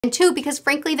And 2, because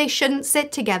frankly, they shouldn't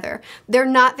sit together. They're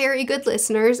not very good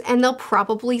listeners, and they'll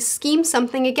probably scheme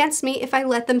something against me if I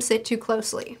let them sit too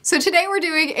closely. So today we're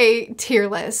doing a tier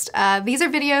list. These are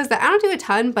videos that I don't do a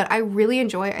ton, but I really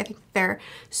enjoy. I think they're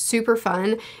super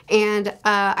fun. And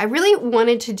I really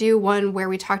wanted to do one where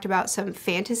we talked about some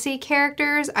fantasy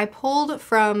characters. I pulled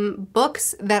from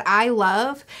books that I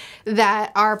love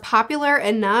that are popular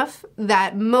enough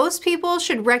that most people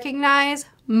should recognize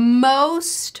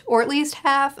most, or at least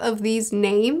half, of these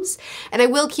names. And I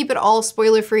will keep it all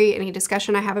spoiler-free. Any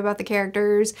discussion I have about the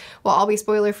characters will all be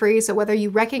spoiler-free, so whether you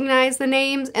recognize the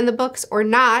names and the books or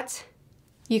not,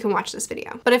 you can watch this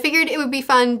video. But I figured it would be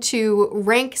fun to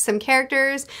rank some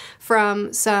characters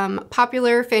from some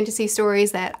popular fantasy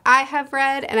stories that I have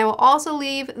read, and I will also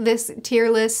leave this tier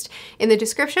list in the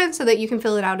description so that you can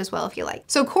fill it out as well if you like.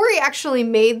 So Corey actually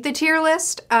made the tier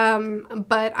list,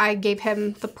 but I gave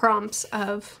him the prompts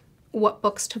of what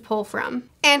books to pull from.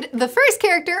 And the first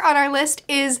character on our list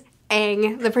is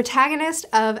Aang, the protagonist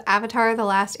of Avatar: The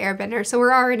Last Airbender. So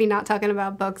we're already not talking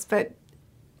about books, but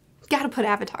gotta put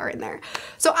Avatar in there.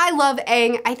 So I love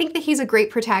Aang. I think that he's a great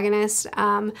protagonist.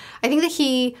 I think that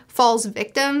he falls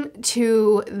victim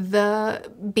to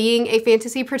the being a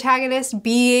fantasy protagonist,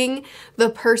 being the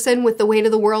person with the weight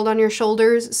of the world on your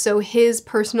shoulders. So his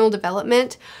personal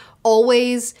development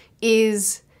always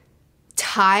is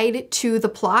tied to the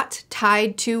plot,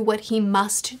 tied to what he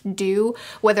must do,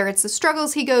 whether it's the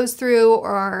struggles he goes through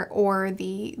or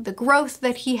the growth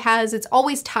that he has. It's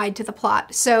always tied to the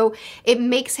plot. So it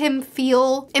makes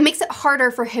it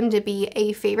harder for him to be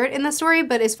a favorite in the story.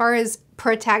 But as far as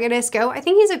protagonists go, I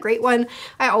think he's a great one.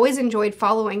 I always enjoyed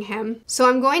following him. So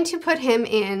I'm going to put him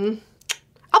in,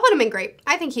 I'll put him in great.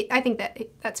 I think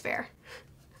that's fair.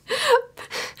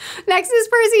 Next is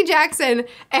Percy Jackson,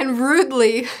 and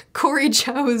rudely, Corey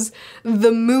chose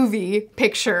the movie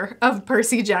picture of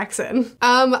Percy Jackson.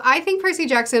 I think Percy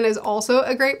Jackson is also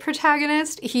a great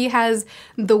protagonist. He has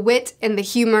the wit and the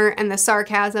humor and the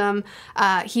sarcasm.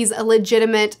 He's a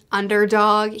legitimate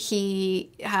underdog.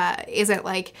 He isn't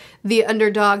like the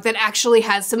underdog that actually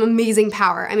has some amazing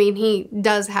power. I mean, he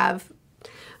does have,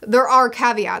 there are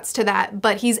caveats to that,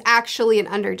 but he's actually an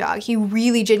underdog. He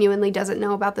really genuinely doesn't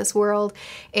know about this world,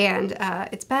 and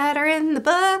it's better in the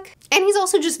book. And he's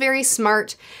also just very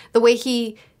smart. The way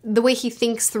he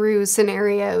thinks through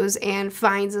scenarios and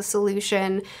finds a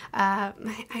solution,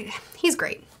 he's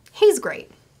great. He's great.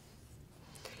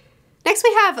 Next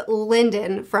we have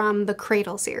Lyndon from the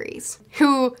Cradle series,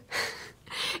 who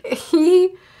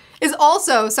he is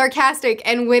also sarcastic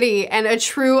and witty and a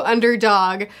true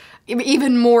underdog.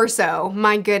 Even more so,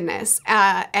 my goodness.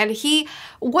 And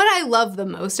what I love the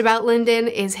most about Lyndon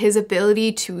is his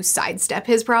ability to sidestep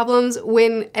his problems.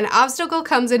 When an obstacle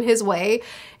comes in his way,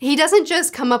 he doesn't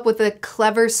just come up with a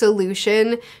clever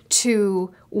solution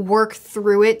to work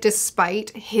through it despite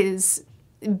his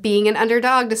being an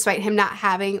underdog, despite him not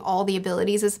having all the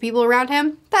abilities as the people around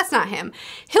him. That's not him.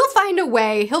 He'll find a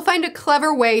way, he'll find a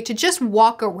clever way to just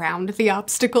walk around the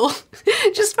obstacle.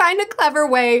 Just find a clever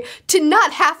way to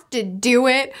not have to do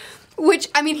it, which,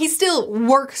 I mean, he still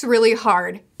works really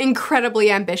hard. Incredibly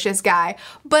ambitious guy.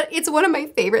 But it's one of my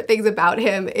favorite things about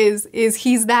him is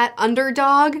he's that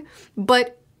underdog,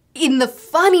 but in the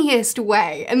funniest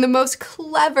way and the most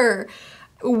clever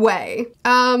way.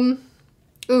 Ooh,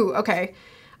 okay.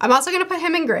 I'm also gonna put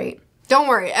him in great. Don't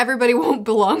worry, everybody won't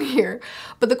belong here.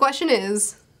 But the question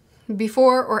is,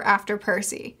 before or after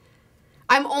Percy?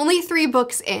 I'm only 3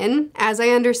 books in, as I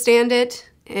understand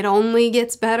it. It only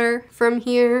gets better from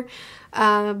here.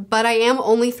 But I am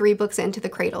only 3 books into the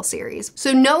Cradle series.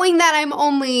 So knowing that I'm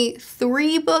only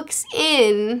 3 books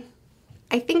in,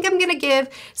 I think I'm gonna give,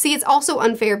 see, it's also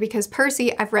unfair because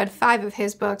Percy, I've read 5 of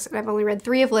his books and I've only read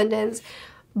 3 of Lyndon's.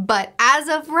 But as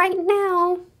of right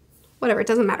now, whatever, it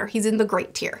doesn't matter. He's in the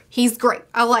great tier. He's great.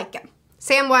 I like him.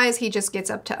 Samwise, he just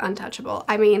gets up to untouchable.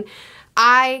 I mean,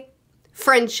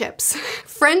 friendships.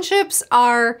 Friendships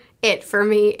are it for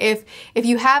me. If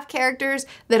you have characters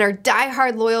that are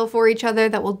diehard loyal for each other,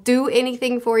 that will do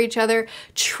anything for each other,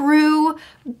 true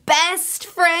best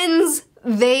friends,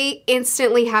 they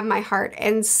instantly have my heart.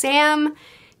 And Sam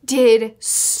did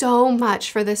so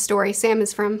much for this story. Sam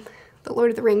is from The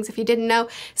Lord of the Rings, if you didn't know.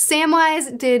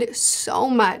 Samwise did so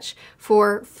much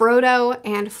for Frodo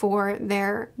and for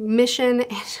their mission.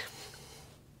 And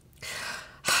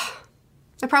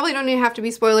I probably don't even have to be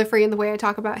spoiler free in the way I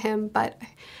talk about him, but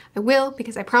I will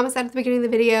because I promised that at the beginning of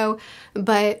the video.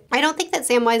 But I don't think that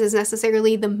Samwise is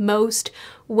necessarily the most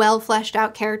well fleshed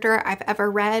out character I've ever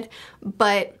read,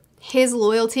 but his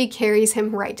loyalty carries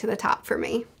him right to the top for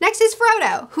me. Next is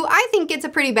Frodo, who I think gets a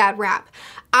pretty bad rap.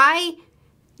 I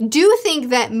do think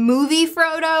that movie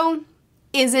Frodo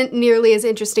isn't nearly as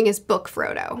interesting as book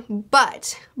Frodo,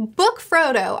 but book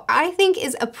Frodo I think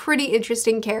is a pretty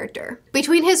interesting character.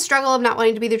 Between his struggle of not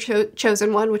wanting to be the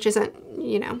chosen one, which isn't,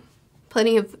 you know,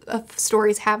 plenty of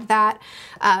stories have that,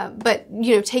 but,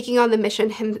 you know, taking on the mission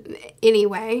him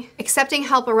anyway, accepting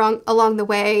help along the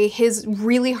way, his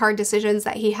really hard decisions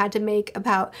that he had to make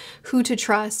about who to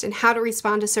trust and how to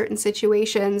respond to certain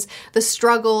situations, the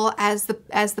struggle as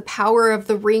the power of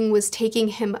the ring was taking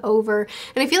him over.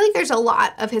 And I feel like there's a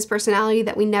lot of his personality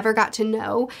that we never got to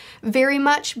know very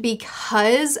much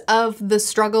because of the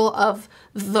struggle of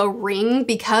the ring,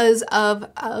 because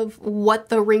of what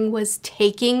the ring was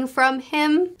taking from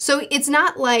him. So it's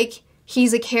not like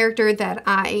he's a character that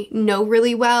I know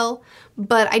really well,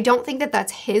 but I don't think that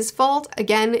that's his fault.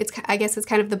 Again, I guess it's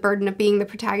kind of the burden of being the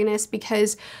protagonist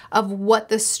because of what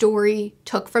the story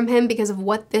took from him, because of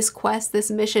what this quest, this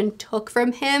mission took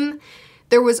from him.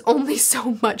 There was only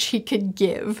so much he could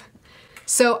give.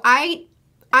 So I'm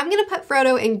gonna put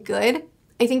Frodo in good.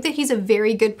 I think that he's a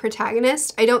very good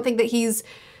protagonist. I don't think that he's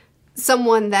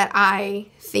someone that I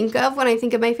think of when I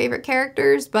think of my favorite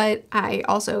characters, but I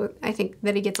think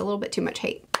that he gets a little bit too much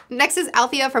hate. Next is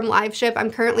Althea from Live Ship.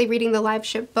 I'm currently reading the Live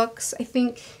Ship books. I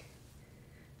think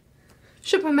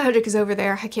Ship of Magic is over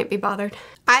there. I can't be bothered.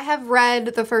 I have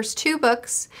read the first 2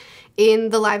 books in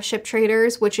the Live Ship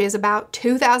Traders, which is about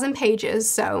 2,000 pages,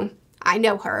 so I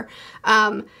know her.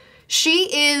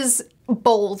 She is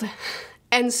bold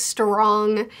and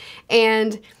strong,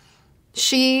 and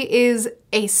she is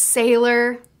a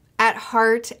sailor at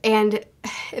heart, and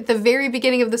at the very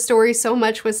beginning of the story so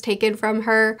much was taken from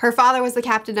her. Her father was the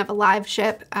captain of a live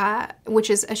ship, which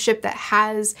is a ship that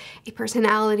has a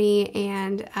personality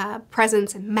and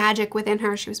presence and magic within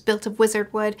her. She was built of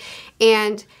wizard wood,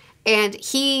 and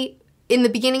he, in the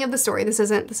beginning of the story, this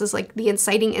is like the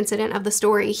inciting incident of the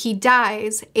story, he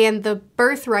dies, and the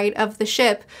birthright of the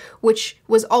ship, which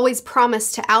was always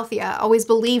promised to Althea, always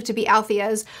believed to be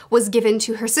Althea's, was given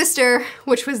to her sister,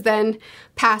 which was then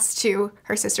passed to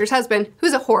her sister's husband,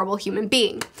 who's a horrible human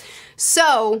being.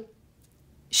 So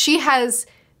she's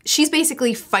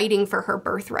basically fighting for her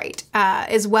birthright,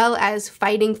 as well as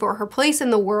fighting for her place in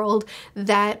the world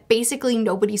that basically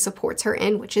nobody supports her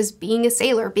in, which is being a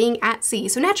sailor, being at sea.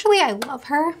 So naturally, I love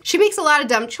her. She makes a lot of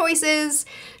dumb choices.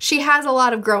 She has a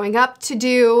lot of growing up to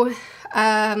do,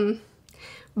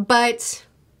 but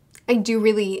I do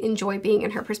really enjoy being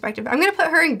in her perspective. I'm gonna put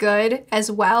her in good as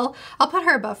well. I'll put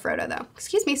her above Frodo though.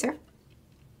 Excuse me, sir.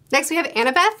 Next we have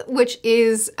Annabeth, which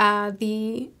is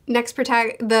the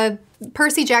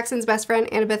Percy Jackson's best friend,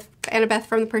 Annabeth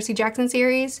from the Percy Jackson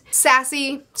series.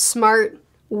 Sassy, smart,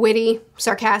 witty,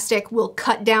 sarcastic, will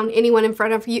cut down anyone in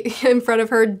front of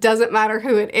her, doesn't matter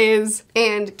who it is,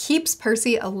 and keeps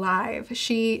Percy alive.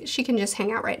 She can just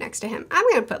hang out right next to him. I'm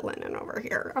gonna put Lennon over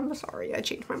here. I'm sorry, I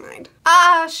changed my mind.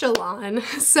 Shallan.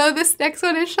 So this next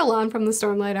one is Shallan from the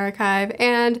Stormlight Archive,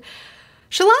 and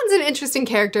Shallan's an interesting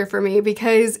character for me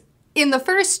because in the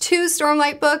first 2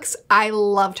 Stormlight books, I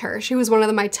loved her. She was one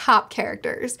of my top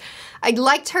characters. I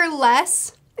liked her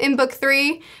less in book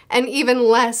 3 and even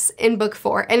less in book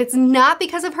 4. And it's not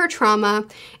because of her trauma.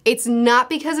 It's not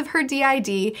because of her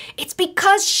DID. It's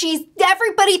because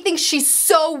everybody thinks she's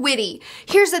so witty.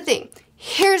 Here's the thing.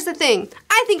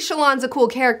 I think Shallan's a cool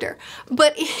character,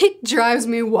 but it drives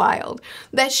me wild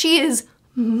that she is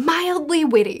mildly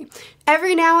witty.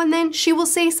 Every now and then she will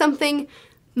say something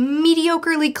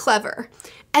mediocrely clever,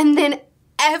 and then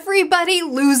everybody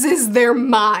loses their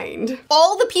mind.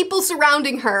 All the people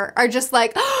surrounding her are just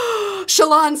like, oh,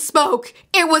 Shallan spoke.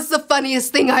 It was the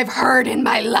funniest thing I've heard in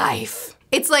my life.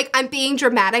 It's like I'm being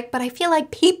dramatic, but I feel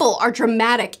like people are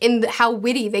dramatic in how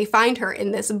witty they find her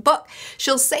in this book.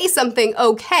 She'll say something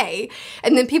okay,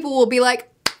 and then people will be like,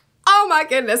 oh my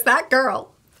goodness, that girl.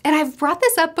 And I've brought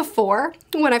this up before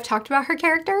when I've talked about her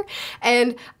character,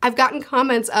 and I've gotten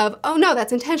comments of, oh no,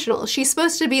 that's intentional. She's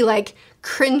supposed to be like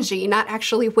cringy, not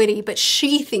actually witty, but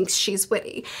she thinks she's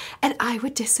witty. And I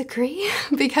would disagree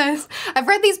because I've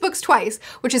read these books twice,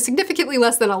 which is significantly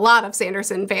less than a lot of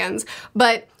Sanderson fans,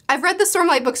 but I've read the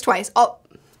Stormlight books twice.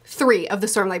 3 of the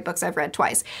Stormlight books I've read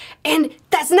twice. And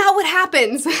that's not what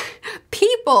happens.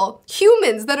 People,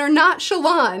 humans that are not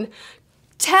Shallan,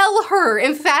 tell her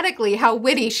emphatically how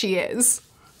witty she is.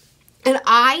 And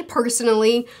I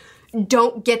personally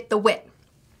don't get the wit.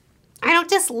 I don't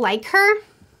dislike her.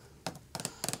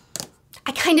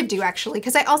 I kind of do actually,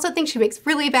 because I also think she makes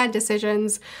really bad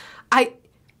decisions.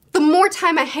 The more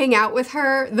time I hang out with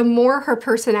her, the more her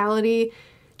personality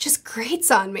just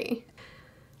grates on me.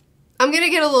 I'm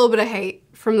gonna get a little bit of hate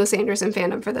from the Sanderson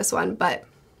fandom for this one, but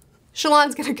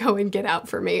Shallan's gonna go and get out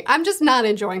for me. I'm just not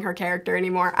enjoying her character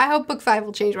anymore. I hope book 5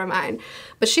 will change my mind,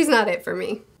 but she's not it for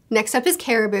me. Next up is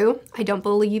Caribou. I don't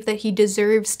believe that he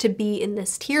deserves to be in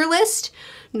this tier list,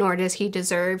 nor does he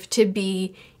deserve to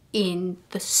be in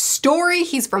the story.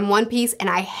 He's from One Piece and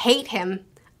I hate him.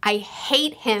 I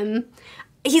hate him.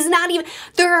 He's not even,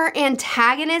 there are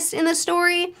antagonists in the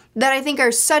story that I think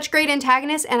are such great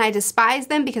antagonists and I despise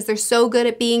them because they're so good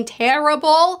at being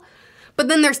terrible. But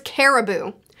then there's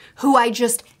Caribou, who I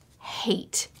just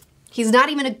hate. He's not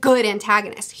even a good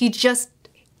antagonist. He just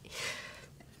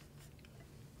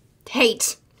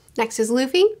hate. Next is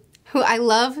Luffy, who I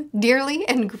love dearly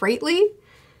and greatly.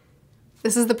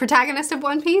 This is the protagonist of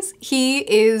One Piece. He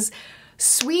is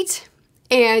sweet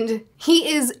and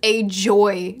he is a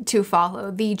joy to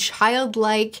follow. The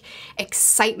childlike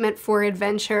excitement for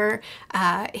adventure,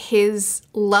 his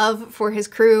love for his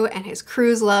crew and his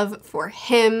crew's love for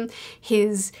him,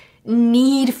 his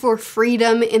need for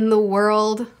freedom in the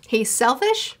world. He's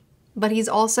selfish, but he's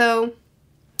also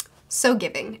so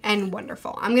giving and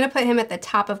wonderful. I'm gonna put him at the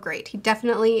top of great. He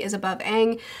definitely is above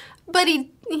Aang, but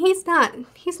he's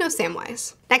no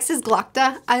Samwise. Next is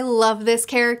Glokta. I love this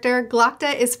character.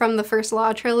 Glokta is from the First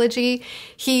Law trilogy.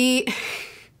 He,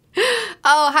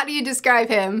 oh, how do you describe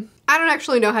him? I don't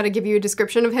actually know how to give you a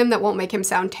description of him that won't make him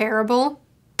sound terrible,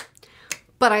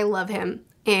 but I love him.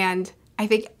 And I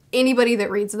think anybody that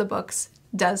reads the books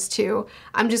does too.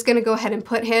 I'm just gonna go ahead and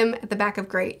put him at the back of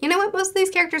great. You know what? Most of these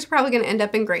characters are probably gonna end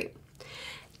up in great.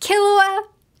 Killua,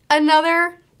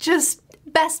 another just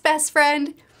best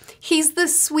friend. He's the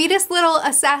sweetest little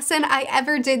assassin I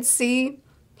ever did see.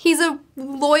 He's a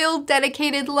loyal,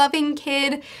 dedicated, loving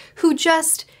kid who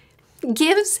just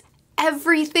gives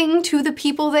everything to the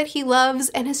people that he loves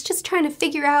and is just trying to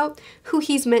figure out who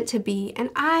he's meant to be. And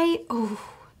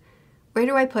where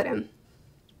do I put him?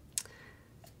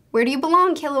 Where do you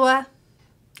belong, Killua?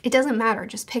 It doesn't matter,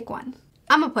 just pick one.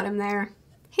 I'm gonna put him there.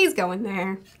 He's going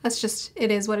there. That's just, it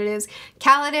is what it is.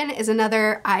 Kaladin is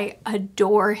another, I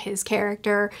adore his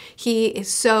character. He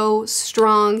is so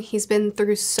strong. He's been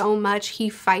through so much. He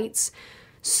fights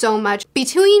so much.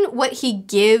 Between what he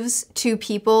gives to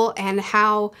people and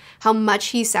how much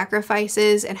he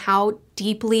sacrifices and how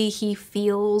deeply he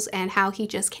feels and how he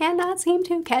just cannot seem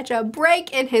to catch a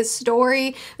break in his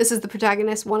story. This is the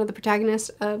protagonist, one of the protagonists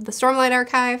of the Stormlight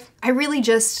Archive. I really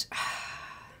just,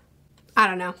 I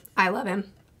don't know. I love him.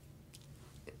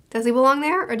 Does he belong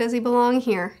there or does he belong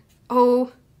here?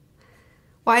 Oh,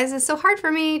 why is this so hard for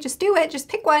me? Just do it, just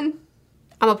pick one.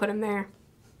 I'm gonna put him there.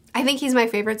 I think he's my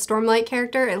favorite Stormlight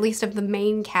character, at least of the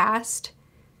main cast.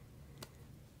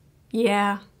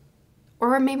 Yeah,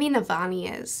 or maybe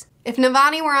Navani is. If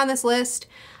Navani were on this list,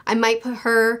 I might put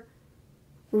her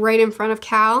right in front of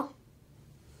Cal,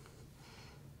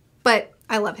 but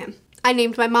I love him. I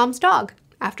named my mom's dog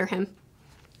after him.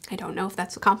 I don't know if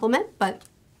that's a compliment, but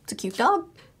it's a cute dog.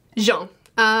 Jean,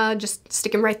 just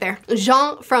stick him right there.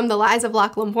 Jean from The Lies of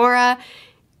Locke Lamora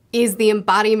is the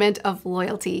embodiment of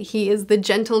loyalty. He is the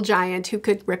gentle giant who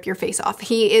could rip your face off.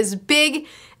 He is big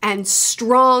and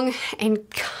strong and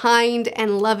kind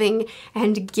and loving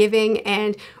and giving,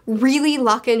 and really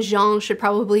Locke and Jean should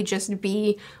probably just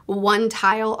be one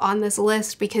tile on this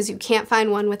list because you can't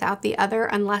find one without the other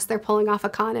unless they're pulling off a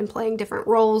con and playing different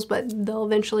roles, but they'll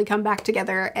eventually come back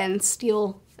together and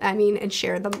and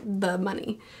share the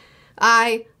money.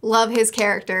 I love his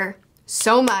character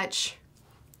so much.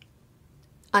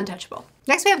 Untouchable.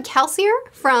 Next we have Kelsier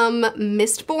from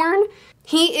Mistborn.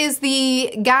 He is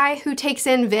the guy who takes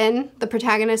in Vin, the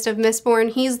protagonist of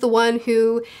Mistborn. He's the one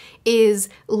who is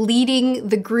leading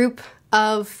the group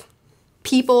of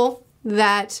people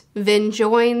that Vin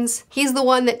joins. He's the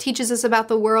one that teaches us about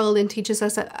the world and teaches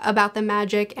us about the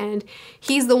magic, and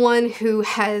he's the one who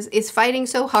is fighting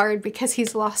so hard because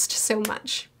he's lost so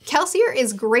much. Kelsier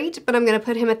is great, but I'm gonna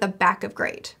put him at the back of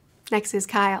great. Next is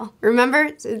Kyle.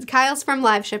 Remember, Kyle's from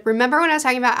LiveShip. Remember when I was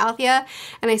talking about Althea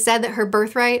and I said that her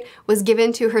birthright was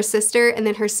given to her sister and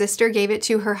then her sister gave it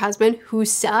to her husband, who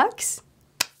sucks?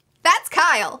 That's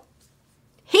Kyle.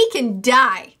 He can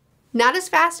die. Not as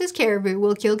fast as Caribou.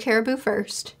 We'll kill Caribou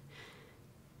first,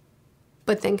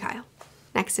 but then Kyle.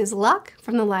 Next is Locke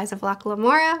from The Lies of Locke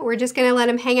Lamora. We're just gonna let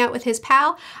him hang out with his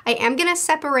pal. I am gonna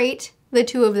separate the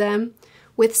two of them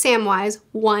with Samwise.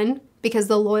 One, because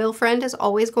the loyal friend is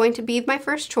always going to be my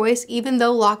first choice, even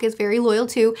though Locke is very loyal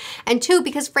too. And two,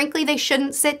 because frankly, they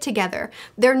shouldn't sit together.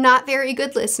 They're not very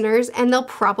good listeners, and they'll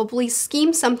probably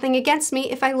scheme something against me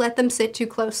if I let them sit too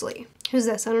closely. Who's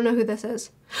this? I don't know who this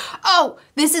is. Oh,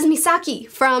 this is Misaki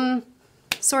from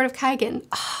Sword of Kaigen.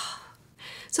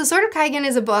 So Sword of Kaigen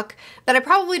is a book that I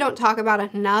probably don't talk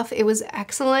about enough. It was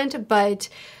excellent, but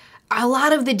A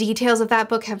lot of the details of that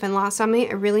book have been lost on me.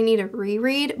 I really need a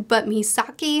reread, but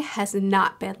Misaki has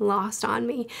not been lost on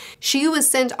me. She was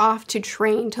sent off to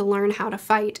train to learn how to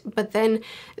fight, but then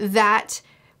that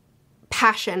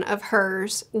passion of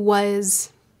hers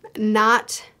was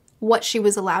not what she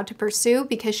was allowed to pursue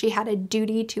because she had a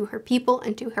duty to her people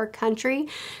and to her country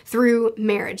through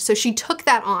marriage. So she took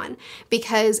that on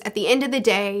because at the end of the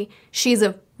day, she's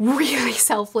a really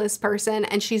selfless person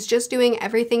and she's just doing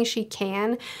everything she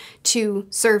can to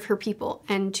serve her people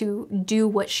and to do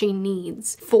what she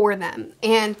needs for them.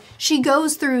 And she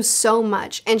goes through so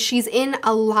much and she's in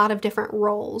a lot of different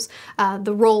roles.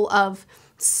 The role of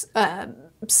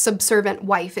subservient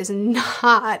wife is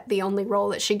not the only role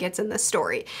that she gets in this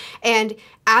story. And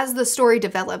as the story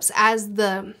develops, as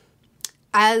the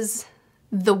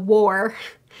war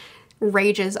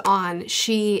rages on,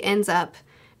 she ends up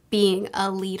being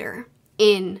a leader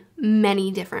in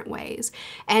many different ways.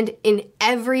 And in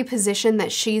every position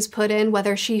that she's put in,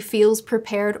 whether she feels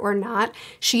prepared or not,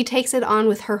 she takes it on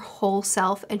with her whole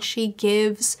self and she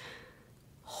gives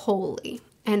wholly.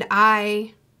 And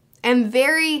I am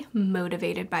very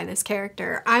motivated by this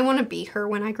character. I want to be her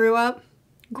when I grow up.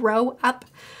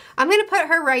 I'm gonna put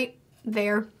her right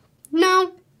there.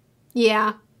 No,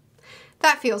 yeah,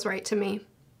 that feels right to me.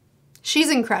 She's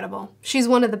incredible. She's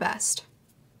one of the best.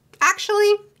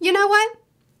 Actually, you know what?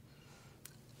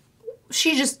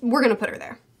 We're gonna put her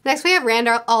there. Next we have Rand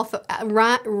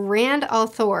al'Thor,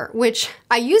 which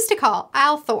I used to call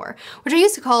al'Thor, which I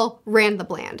used to call Rand the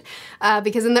Bland,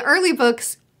 because in the early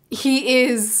books, he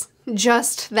is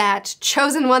just that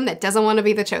chosen one that doesn't want to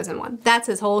be the chosen one. That's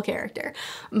his whole character.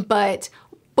 But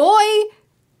boy,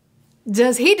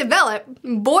 does he develop.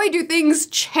 Boy, do things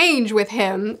change with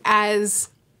him as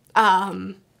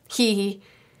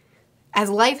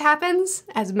life happens,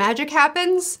 as magic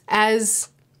happens, as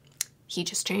he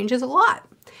just changes a lot.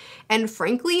 And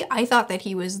frankly, I thought that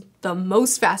he was the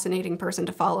most fascinating person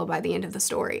to follow by the end of the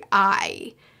story.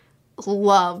 I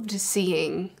loved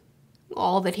seeing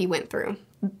all that he went through,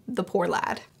 the poor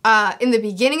lad. In the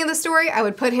beginning of the story, I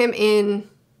would put him in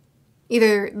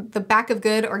either The Back of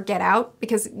Good or Get Out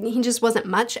because he just wasn't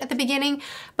much at the beginning.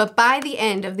 But by the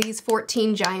end of these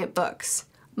 14 giant books,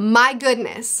 my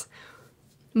goodness,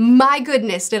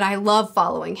 did I love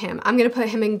following him. I'm gonna put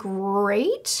him in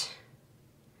great.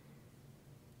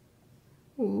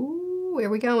 Ooh, where are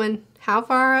we going? How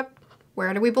far up?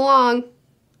 Where do we belong?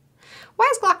 Why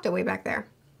is Glokta way back there?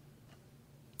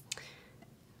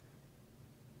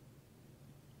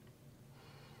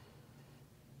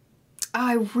 Oh,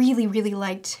 I really, really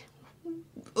liked.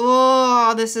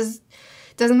 Oh,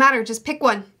 doesn't matter, just pick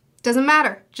one. Doesn't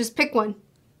matter, just pick one.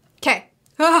 Okay,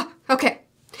 okay.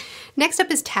 Next up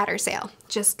is Tattersail.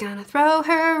 Just gonna throw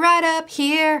her right up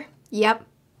here. Yep,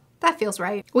 that feels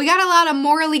right. We got a lot of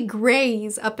morally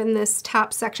grays up in this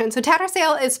top section. So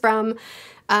Tattersail is from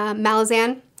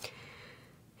Malazan,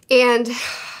 and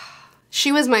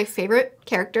she was my favorite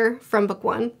character from book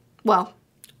one. Well,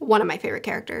 one of my favorite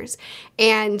characters.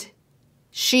 And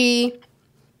she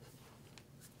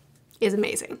is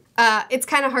amazing. It's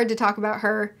kind of hard to talk about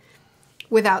her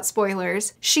without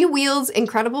spoilers. She wields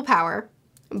incredible power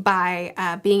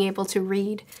by being able to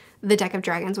read the deck of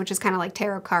dragons, which is kind of like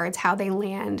tarot cards. How they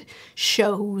land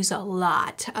shows a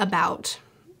lot about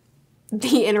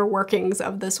the inner workings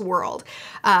of this world.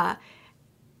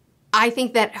 I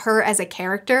think that her as a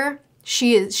character,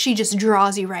 she just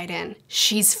draws you right in.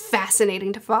 She's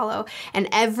fascinating to follow. And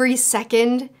every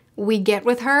second we get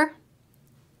with her,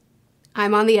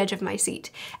 I'm on the edge of my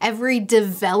seat. Every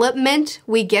development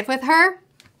we get with her,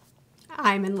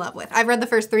 I'm in love with. I've read the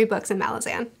first 3 books in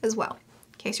Malazan as well,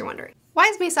 in case you're wondering. Why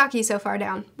is Misaki so far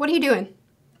down? What are you doing?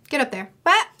 Get up there.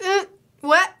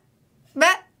 What?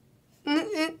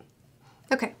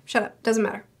 Okay, shut up, doesn't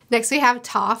matter. Next we have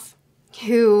Toph,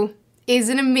 who is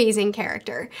an amazing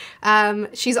character.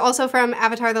 She's also from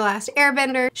Avatar: The Last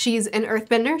Airbender. She's an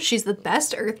earthbender. She's the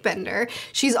best earthbender.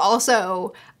 She's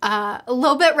also a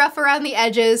little bit rough around the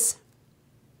edges,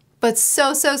 but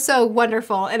so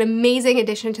wonderful. An amazing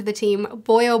addition to the team.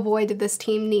 Boy, oh boy, did this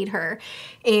team need her.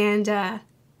 And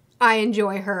I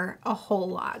enjoy her a whole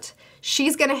lot.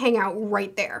 She's gonna hang out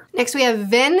right there. Next we have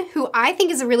Vin, who I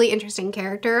think is a really interesting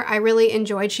character. I really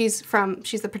enjoyed, she's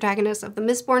the protagonist of the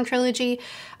Mistborn trilogy.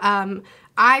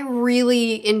 I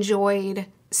really enjoyed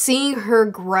seeing her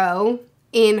grow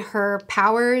in her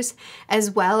powers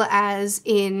as well as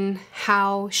in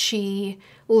how she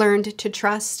learned to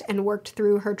trust and worked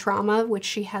through her trauma, which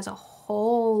she has a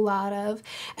whole lot of,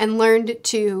 and learned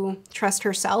to trust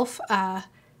herself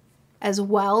as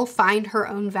well, find her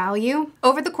own value.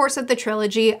 Over the course of the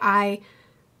trilogy, I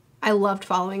I loved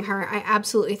following her. I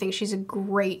absolutely think she's a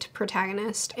great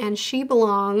protagonist, and she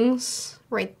belongs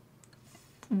right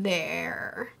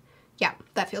there. Yeah,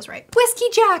 that feels right. Whiskey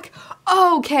Jack!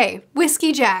 Okay,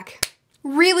 Whiskey Jack.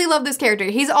 Really love this character.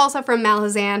 He's also from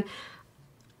Malazan.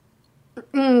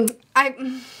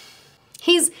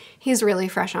 He's really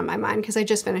fresh on my mind because I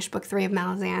just finished book 3 of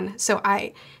Malazan, so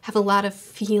I have a lot of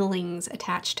feelings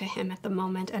attached to him at the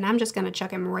moment, and I'm just gonna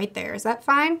chuck him right there. Is that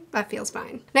fine? That feels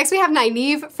fine. Next we have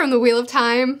Nynaeve from the Wheel of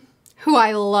Time, who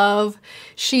I love.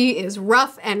 She is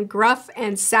rough and gruff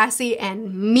and sassy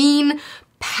and mean,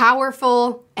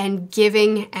 powerful and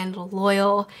giving and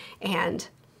loyal, and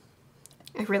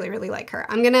I really, really like her.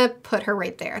 I'm gonna put her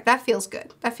right there. That feels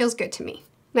good. That feels good to me.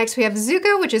 Next we have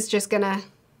Zuko, which is just gonna...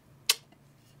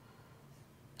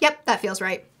 Yep, that feels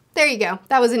right. There you go.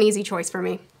 That was an easy choice for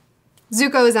me.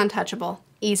 Zuko is untouchable,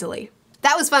 easily.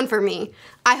 That was fun for me.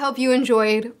 I hope you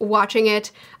enjoyed watching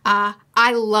it.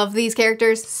 I love these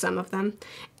characters, some of them,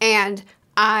 and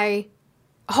I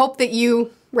hope that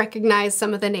you recognize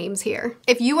some of the names here.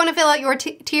 If you want to fill out your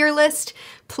tier list,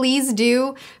 please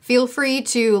do. Feel free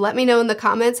to let me know in the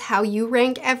comments how you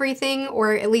rank everything,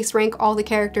 or at least rank all the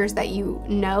characters that you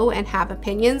know and have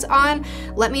opinions on.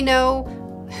 Let me know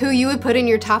who you would put in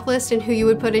your top list and who you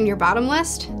would put in your bottom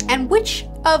list, and which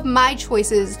of my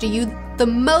choices do you the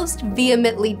most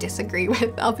vehemently disagree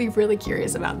with. I'll be really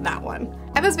curious about that one.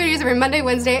 I post videos every Monday,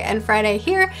 Wednesday, and Friday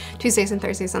here, Tuesdays and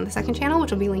Thursdays on the second channel,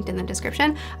 which will be linked in the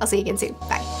description. I'll see you again soon.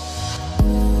 Bye.